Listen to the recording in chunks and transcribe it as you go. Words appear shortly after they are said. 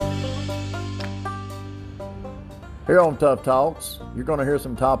Here on Tough Talks, you're going to hear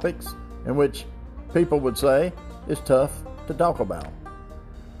some topics in which people would say it's tough to talk about.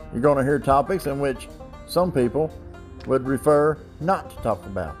 You're going to hear topics in which some people would prefer not to talk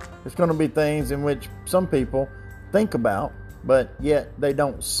about. It's going to be things in which some people think about, but yet they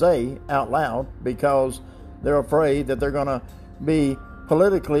don't say out loud because they're afraid that they're going to be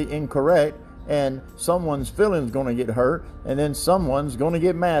politically incorrect and someone's feelings going to get hurt and then someone's going to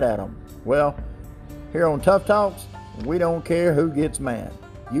get mad at them. Well, here on Tough Talks, we don't care who gets mad.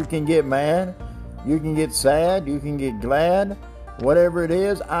 You can get mad, you can get sad, you can get glad, whatever it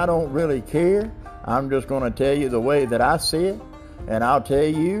is, I don't really care. I'm just going to tell you the way that I see it, and I'll tell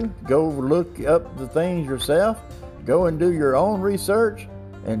you, go look up the things yourself, go and do your own research,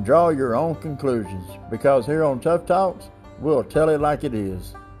 and draw your own conclusions. Because here on Tough Talks, we'll tell it like it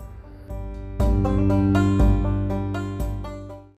is.